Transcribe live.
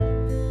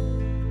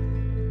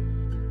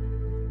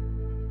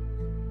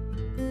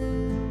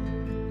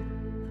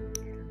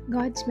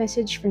God's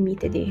message for me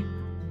today.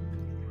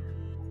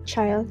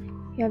 Child,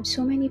 you have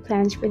so many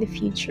plans for the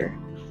future.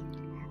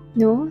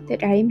 Know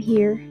that I am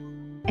here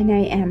and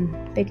I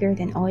am bigger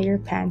than all your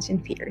plans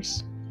and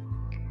fears.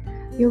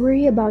 You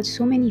worry about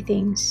so many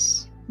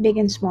things, big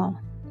and small.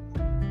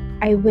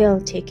 I will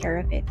take care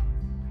of it.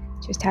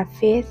 Just have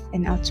faith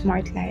and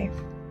outsmart life.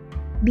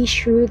 Be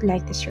shrewd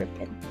like the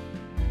serpent.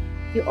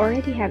 You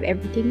already have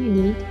everything you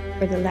need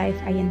for the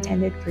life I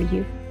intended for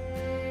you.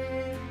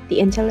 The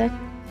intellect,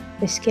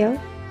 the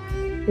skill,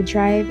 the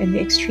drive, and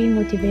the extreme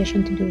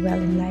motivation to do well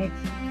in life,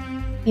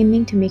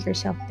 aiming to make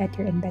yourself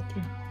better and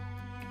better.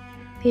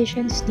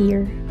 Patience,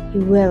 dear,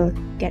 you will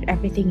get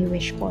everything you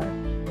wish for,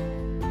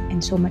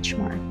 and so much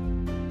more.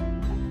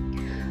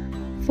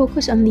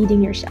 Focus on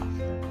leading yourself,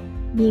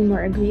 being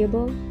more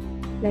agreeable,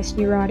 less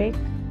neurotic,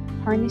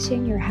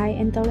 harnessing your high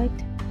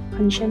intellect,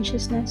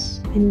 conscientiousness,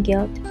 and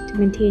guilt to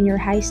maintain your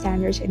high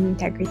standards and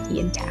integrity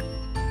intact.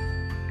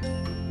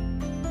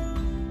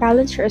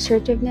 Balance your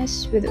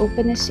assertiveness with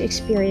openness to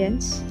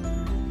experience,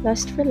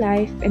 lust for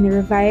life, and a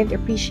revived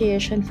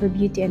appreciation for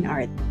beauty and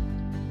art.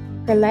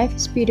 For life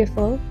is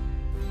beautiful,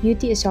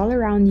 beauty is all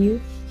around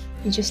you.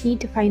 You just need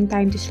to find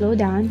time to slow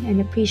down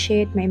and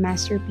appreciate my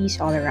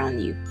masterpiece all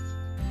around you.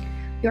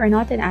 You are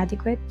not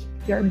inadequate,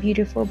 you are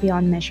beautiful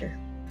beyond measure.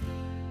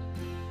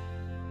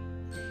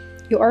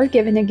 You are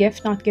given a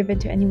gift not given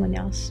to anyone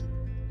else.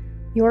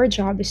 Your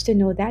job is to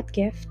know that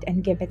gift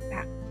and give it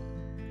back.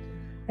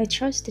 I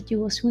trust that you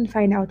will soon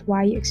find out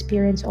why you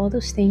experience all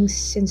those things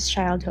since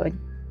childhood.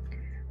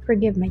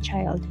 Forgive, my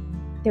child.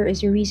 There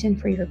is a reason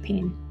for your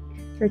pain,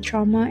 your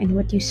trauma, and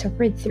what you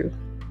suffered through.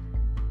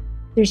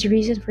 There's a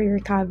reason for your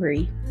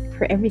recovery,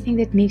 for everything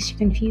that makes you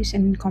confused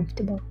and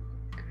uncomfortable.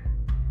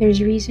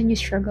 There's a reason you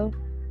struggle,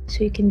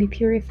 so you can be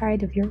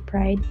purified of your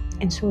pride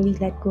and slowly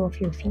let go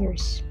of your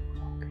fears.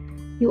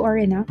 You are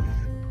enough.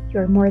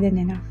 You are more than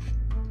enough.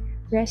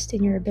 Rest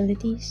in your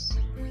abilities.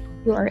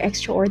 You are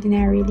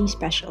extraordinarily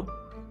special.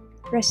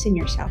 Rest in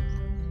yourself.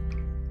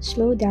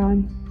 Slow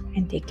down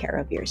and take care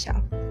of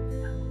yourself.